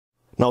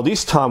Now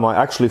this time I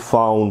actually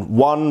found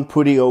one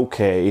pretty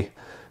okay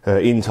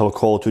Intel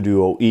Core 2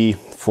 Duo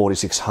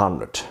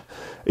E4600.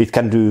 It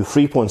can do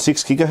 3.6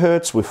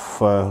 gigahertz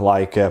with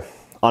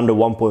under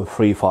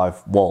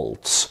 1.35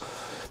 volts,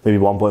 maybe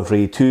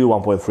 1.32,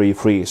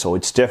 1.33, so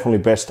it's definitely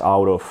best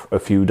out of a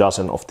few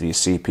dozen of these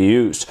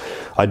CPUs.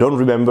 I don't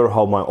remember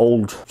how my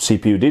old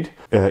CPU did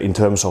in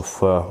terms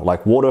of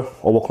water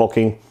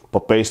overclocking,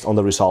 but based on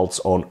the results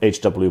on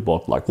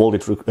HW-bot, like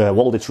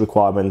voltage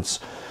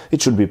requirements, it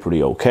should be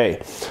pretty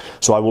okay.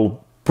 So I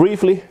will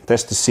briefly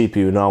test the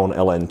CPU now on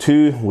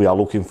LN2. We are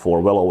looking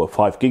for well over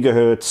 5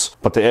 gigahertz,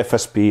 but the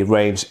FSP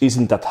range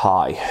isn't that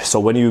high. So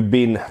when you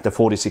bin the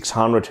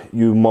 4600,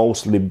 you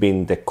mostly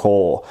bin the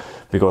core,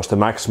 because the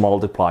max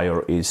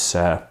multiplier is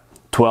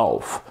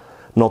 12,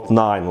 not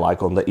 9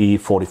 like on the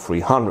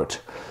E4300.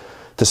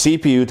 The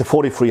CPU, the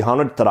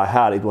 4300 that I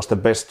had, it was the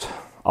best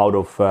out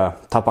of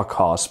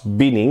Tagg's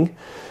binning,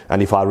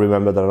 and if I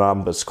remember the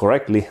numbers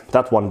correctly,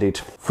 that one did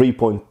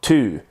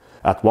 3.2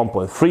 at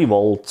 1.3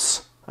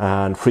 volts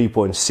and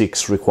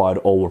 3.6 required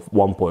over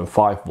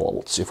 1.5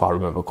 volts, if I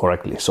remember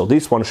correctly. So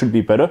this one should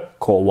be better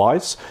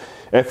core-wise.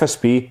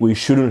 FSP, we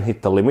shouldn't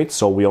hit the limit,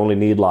 so we only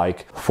need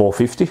like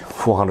 450,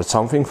 400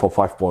 something for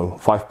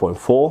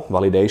 5.4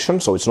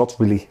 validation, so it's not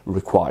really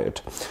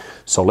required.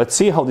 So let's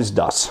see how this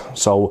does.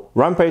 So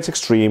Rampage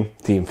Extreme,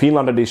 Team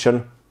Finland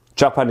edition,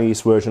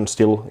 Japanese version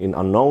still in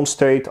unknown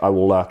state. I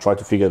will try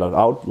to figure that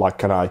out. Like,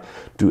 can I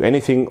do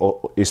anything,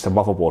 or is the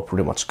motherboard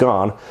pretty much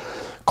gone?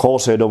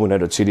 Corsair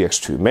dominated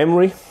GDX2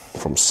 memory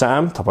from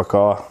Sam,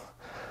 Tagg,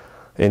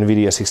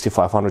 NVIDIA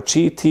 6500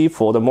 GT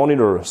for the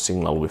monitor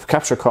signal with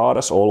capture card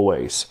as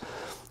always.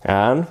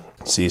 And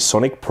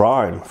Seasonic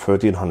Prime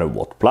 1300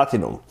 watt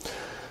platinum.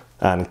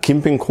 And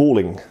Kimping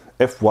Cooling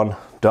F1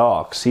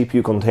 Dark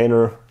CPU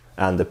container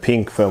and the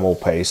pink thermal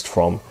paste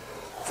from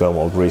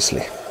Thermal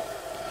Grizzly.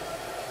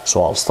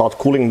 So I'll start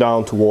cooling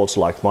down towards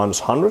like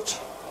 -100.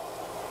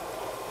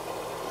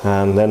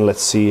 And then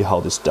let's see how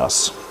this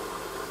does.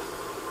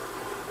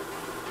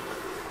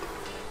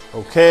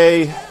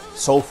 Okay,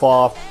 so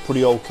far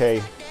pretty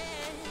okay.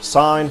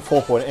 Sine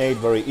 4.8,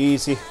 very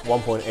easy,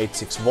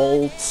 1.86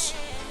 volts.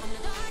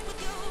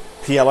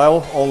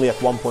 PLL only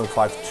at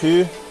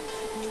 1.52.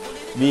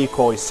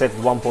 VCore is set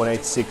at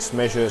 1.86,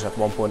 measures at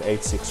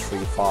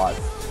 1.8635.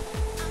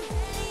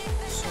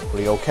 So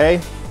pretty okay.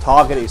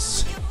 Target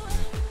is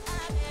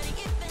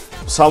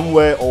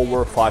somewhere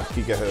over 5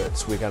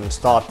 gigahertz. We can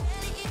start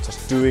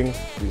just doing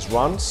these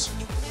runs.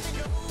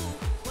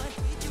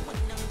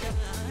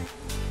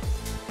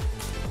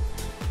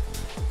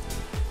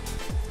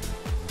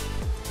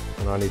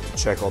 And I need to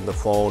check on the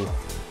phone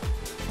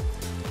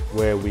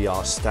where we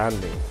are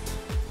standing.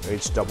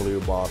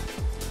 HW bar.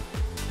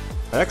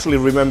 I actually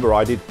remember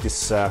I did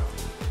this a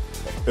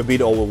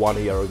bit over 1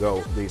 year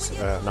ago, these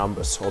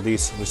numbers or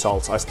these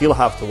results. I still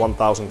have the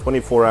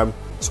 1024 amp,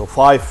 so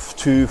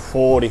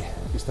 5240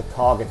 is the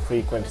target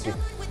frequency.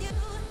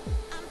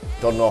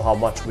 Don't know how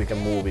much we can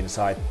move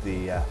inside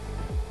the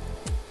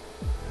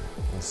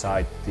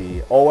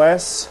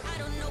OS.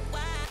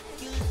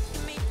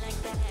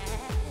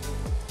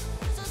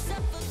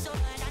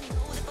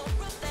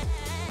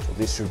 So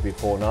this should be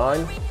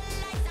 4.9.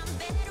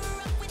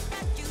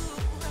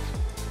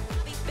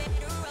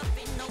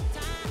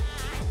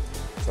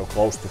 So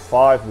close to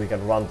 5. We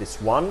can run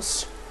this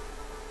once.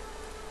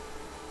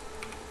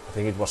 I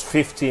think it was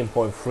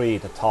 15.3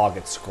 the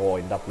target score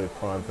in W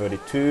Prime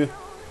 32.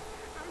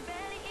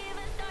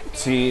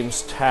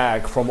 Teams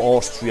Tagg from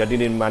Austria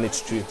didn't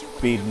manage to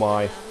beat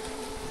my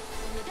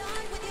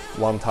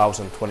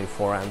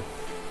 1024 amp.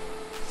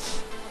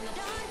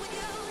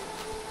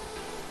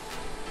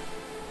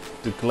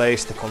 To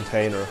glaze the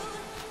container.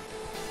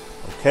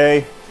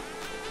 Okay.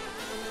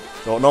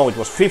 So no, it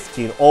was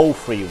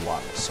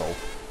 15031, so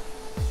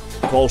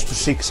close to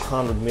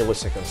 600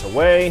 milliseconds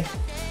away.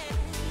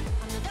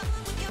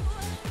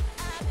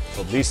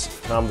 So this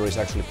number is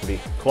actually pretty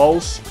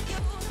close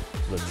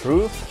to the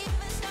truth.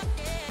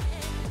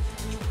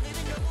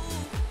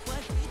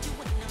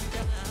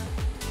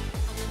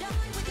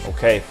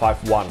 Okay,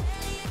 5.1.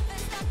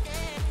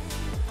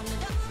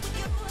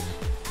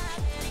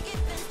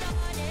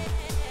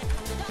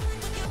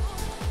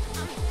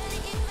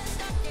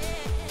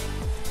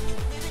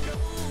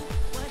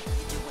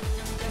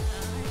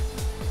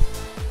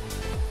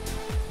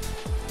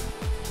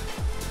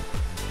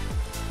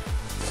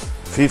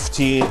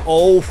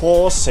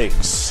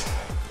 $15.046.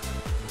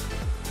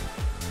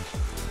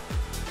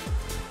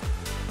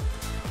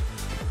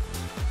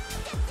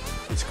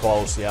 It's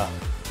close, yeah.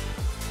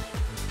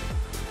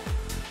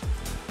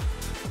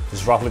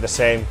 It's roughly the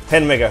same,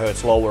 10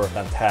 megahertz lower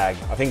than Tagg.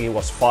 I think it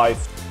was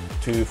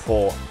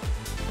 524.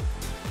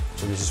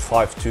 So this is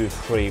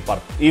 523.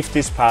 But if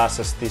this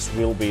passes, this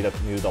will be the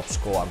new top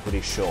score, I'm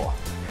pretty sure.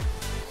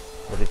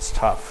 But it's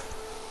tough.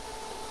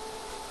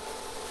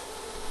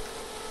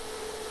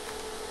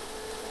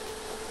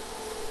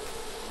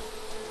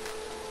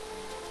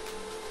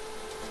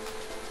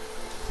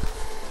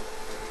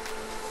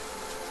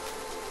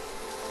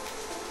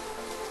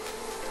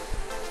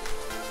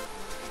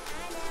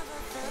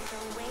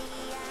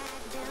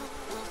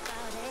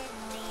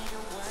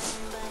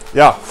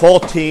 Yeah,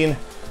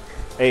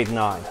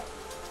 14.89.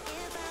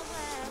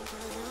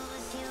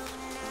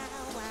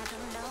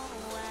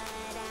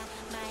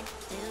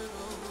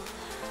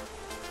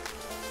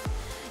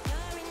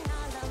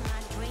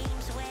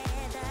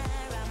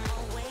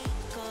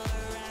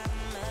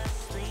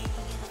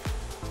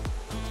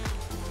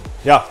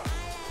 Yeah,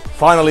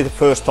 finally the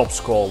first top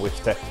score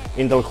with the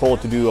Intel Core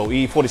 2 Duo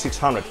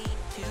E4600.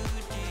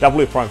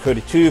 W prime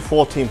 32,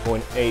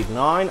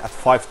 14.89 at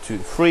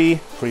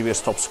 523.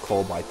 Previous top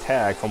score by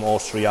Tagg from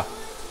Austria,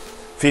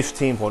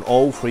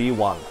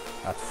 15.031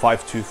 at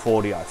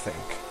 5240, I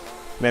think.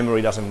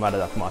 Memory doesn't matter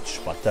that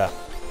much, but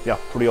yeah,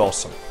 pretty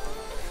awesome.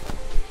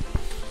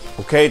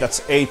 Okay,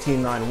 that's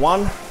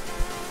 1891.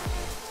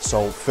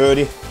 So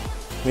 30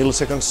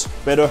 milliseconds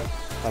better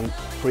than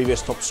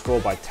previous top score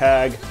by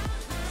Tagg.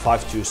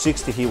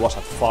 5260, he was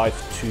at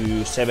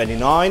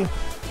 5279,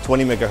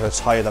 20 megahertz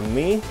higher than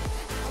me.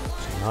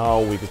 So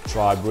now we could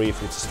try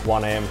briefly just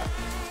 1M.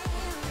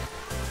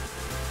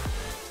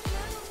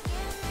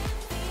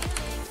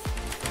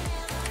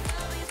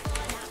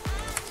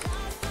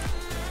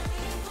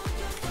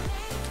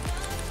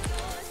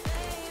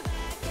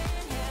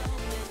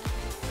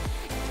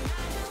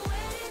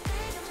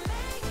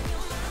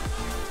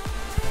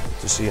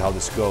 To see how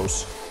this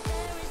goes.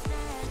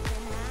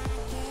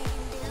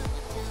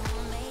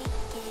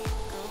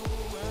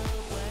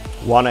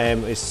 One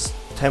AM is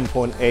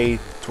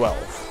 10.812.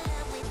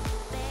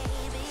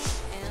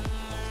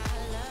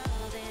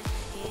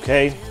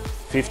 Okay,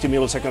 50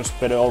 milliseconds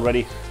better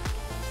already,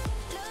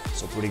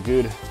 so pretty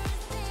good.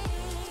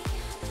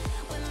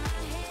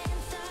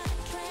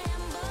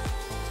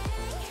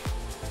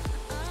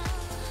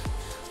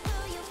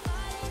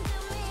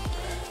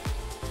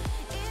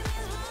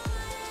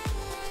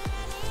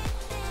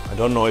 I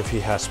don't know if he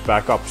has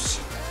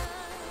backups.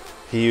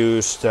 He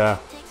used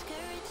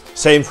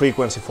same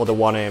frequency for the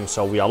 1M,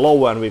 so we are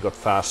lower and we got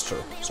faster.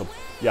 So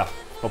yeah,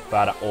 not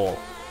bad at all.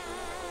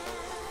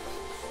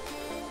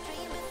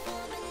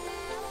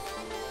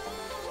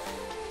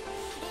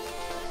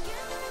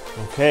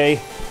 Okay,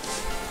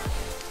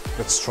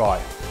 let's try.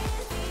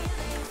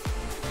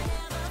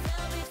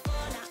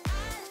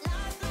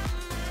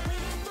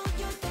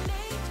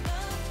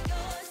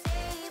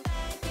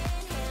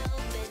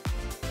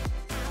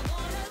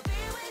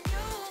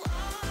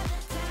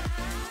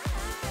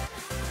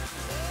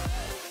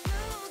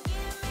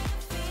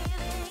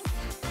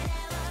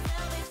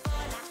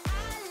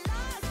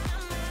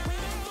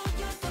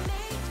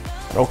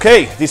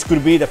 Okay, this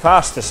could be the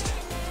fastest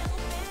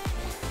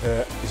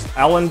is it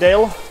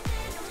LN2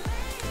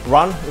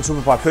 run in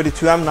SuperPipe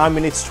 32M, 9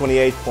 minutes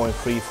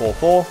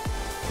 28.344.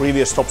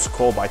 Previous top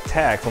score by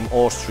Tagg from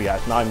Austria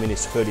at 9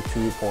 minutes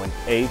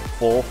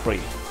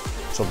 32.843.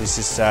 So this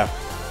is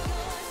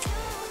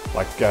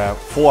like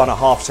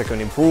 4.5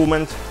 second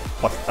improvement,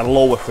 but at a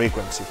lower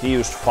frequency. He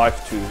used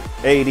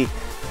 5280,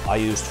 I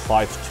used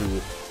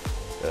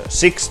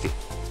 5260.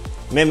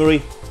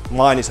 Memory,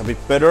 mine is a bit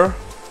better.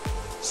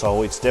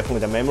 So it's definitely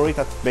the memory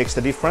that makes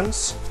the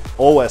difference.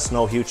 OS,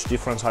 no huge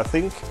difference, I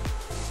think.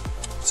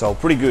 So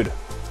pretty good.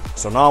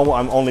 So now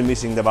I'm only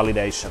missing the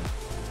validation.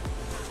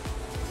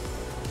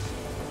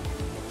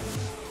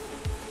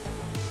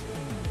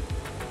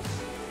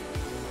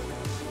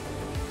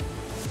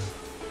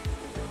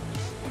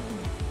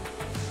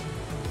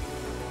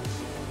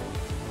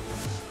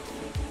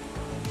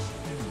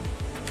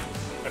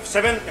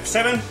 F7,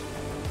 F7.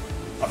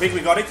 I think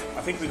we got it.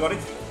 I think we got it.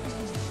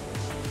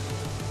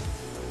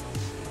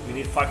 We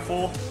need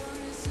 5.4.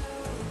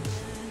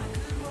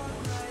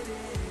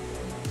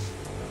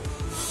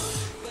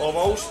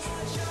 Almost.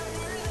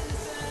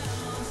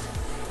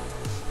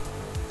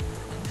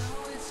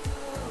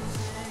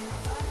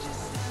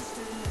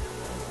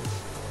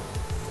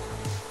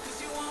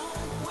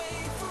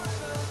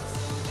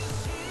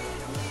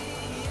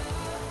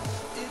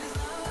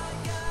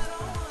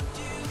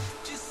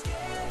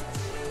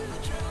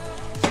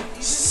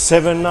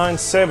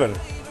 $797.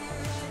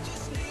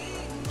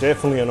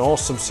 Definitely an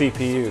awesome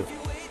CPU.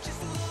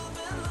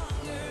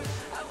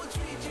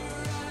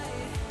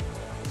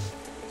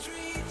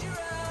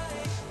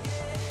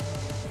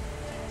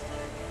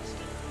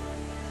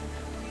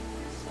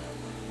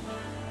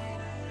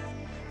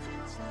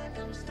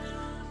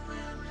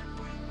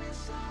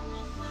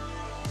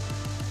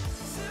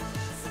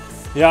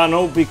 Yeah,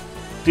 no big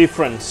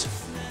difference.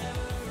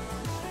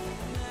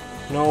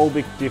 No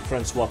big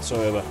difference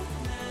whatsoever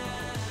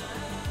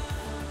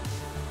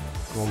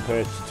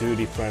compared to two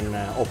different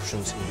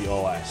options in the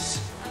OS.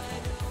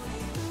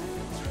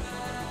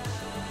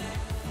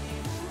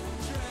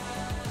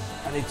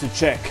 I need to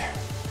check.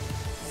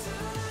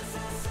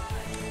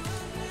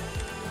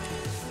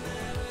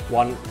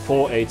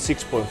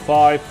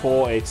 486.5,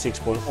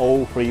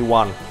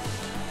 486.031.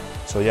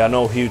 So yeah,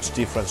 no huge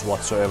difference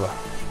whatsoever.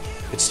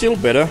 It's still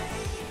better,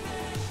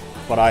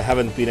 but I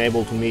haven't been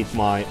able to meet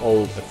my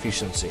old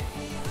efficiency.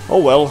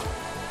 Oh well,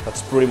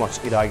 that's pretty much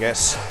it, I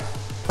guess.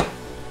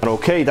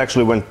 Okay, it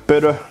actually went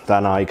better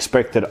than I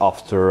expected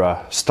after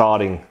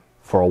starting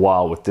for a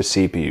while with this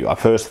CPU. I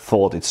first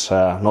thought it's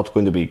not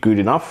going to be good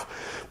enough,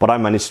 but I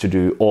managed to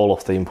do all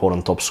of the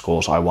important top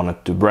scores I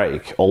wanted to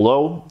break.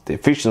 Although the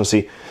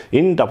efficiency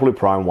in W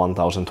Prime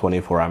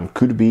 1024M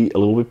could be a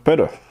little bit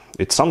better.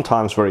 It's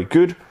sometimes very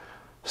good,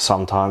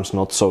 sometimes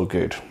not so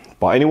good.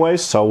 But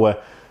anyways, so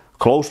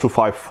close to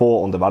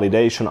 5.4 on the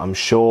validation. I'm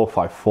sure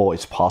 5.4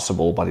 is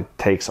possible, but it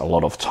takes a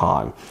lot of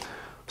time.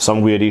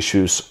 Some weird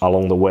issues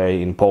along the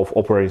way in both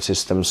operating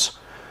systems.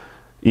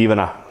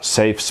 Even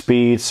safe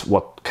speeds,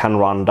 what can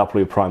run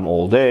W Prime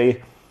all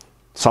day.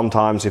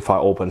 Sometimes if I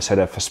open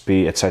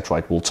ZFSP, etc.,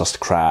 it will just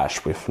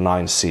crash with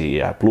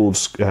 9C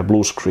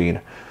blue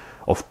screen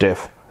of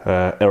death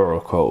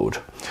error code.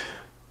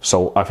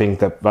 So I think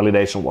the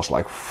validation was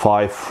like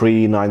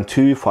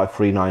 5392,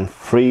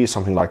 5393,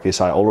 something like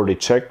this. I already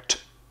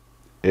checked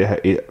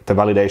the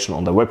validation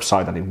on the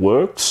website and it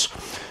works.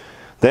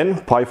 Then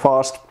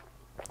PyFast,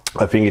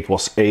 I think it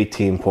was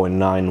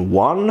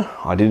 18.91.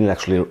 I didn't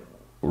actually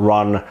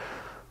run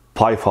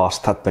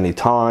PyFast that many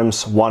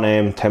times.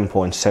 1M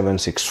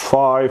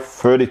 10.765,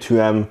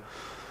 32M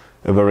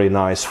a very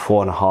nice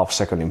 4.5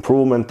 second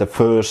improvement. The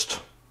first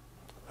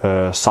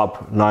sub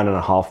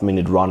 9.5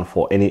 minute run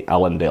for any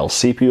LN2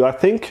 CPU, I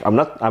think. I'm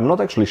not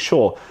actually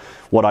sure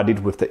what I did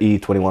with the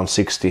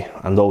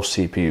E4600 and those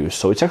CPUs,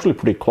 so it's actually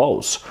pretty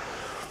close.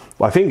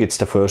 I think it's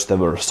the first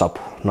ever sub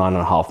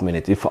 9.5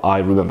 minute, if I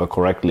remember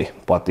correctly,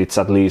 but it's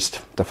at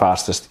least the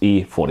fastest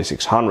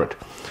E4600.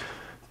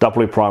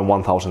 W Prime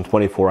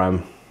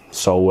 1024M,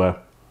 so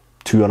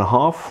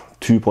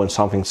 2 point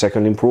something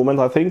second improvement,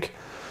 I think,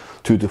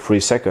 2 to 3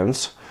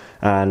 seconds.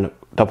 And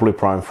W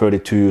Prime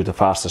 32, the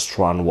fastest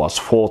run was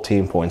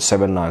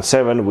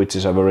 14.797, which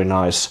is a very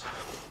nice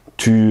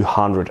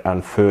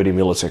 230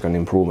 millisecond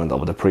improvement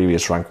over the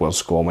previous rank 1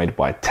 score made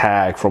by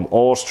Tagg from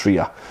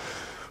Austria.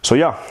 So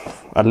yeah,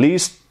 at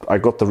least I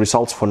got the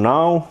results for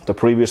now. The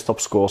previous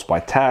top scores by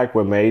Tagg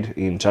were made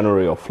in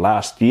January of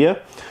last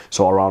year,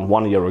 so around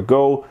 1 year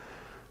ago.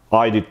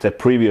 I did the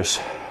previous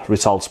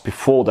results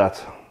before that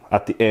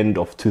at the end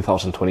of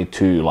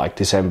 2022, like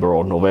December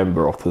or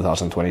November of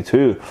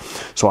 2022.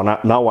 So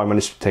now I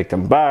managed to take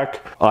them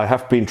back. I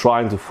have been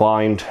trying to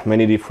find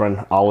many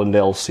different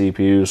LN2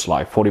 CPUs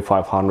like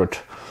 4500,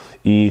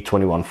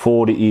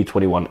 E2140,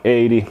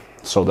 E2180.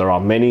 So there are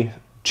many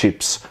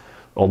chips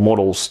or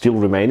models still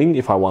remaining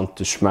if I want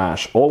to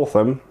smash all of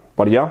them.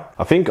 But yeah,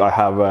 I think I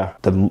have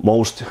the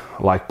most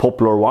like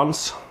popular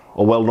ones.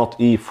 Or well, not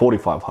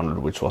E4500,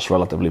 which was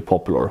relatively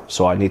popular.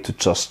 So I need to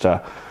just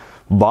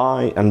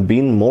buy and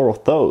bin more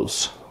of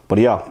those. But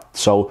yeah,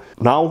 so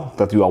now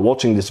that you are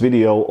watching this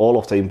video, all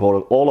of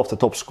the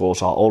top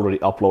scores are already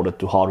uploaded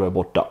to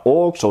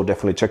hardwarebot.org, so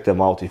definitely check them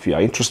out if you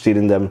are interested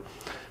in them.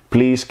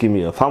 Please give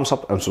me a thumbs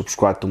up and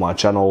subscribe to my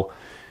channel.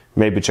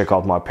 Maybe check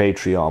out my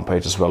Patreon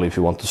page as well if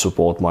you want to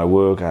support my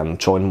work and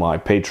join my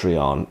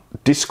Patreon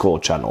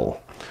Discord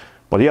channel.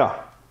 But yeah,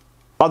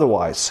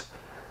 otherwise,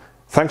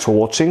 thanks for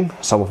watching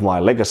some of my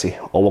legacy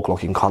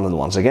overclocking content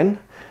once again,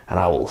 and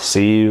I will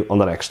see you on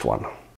the next one.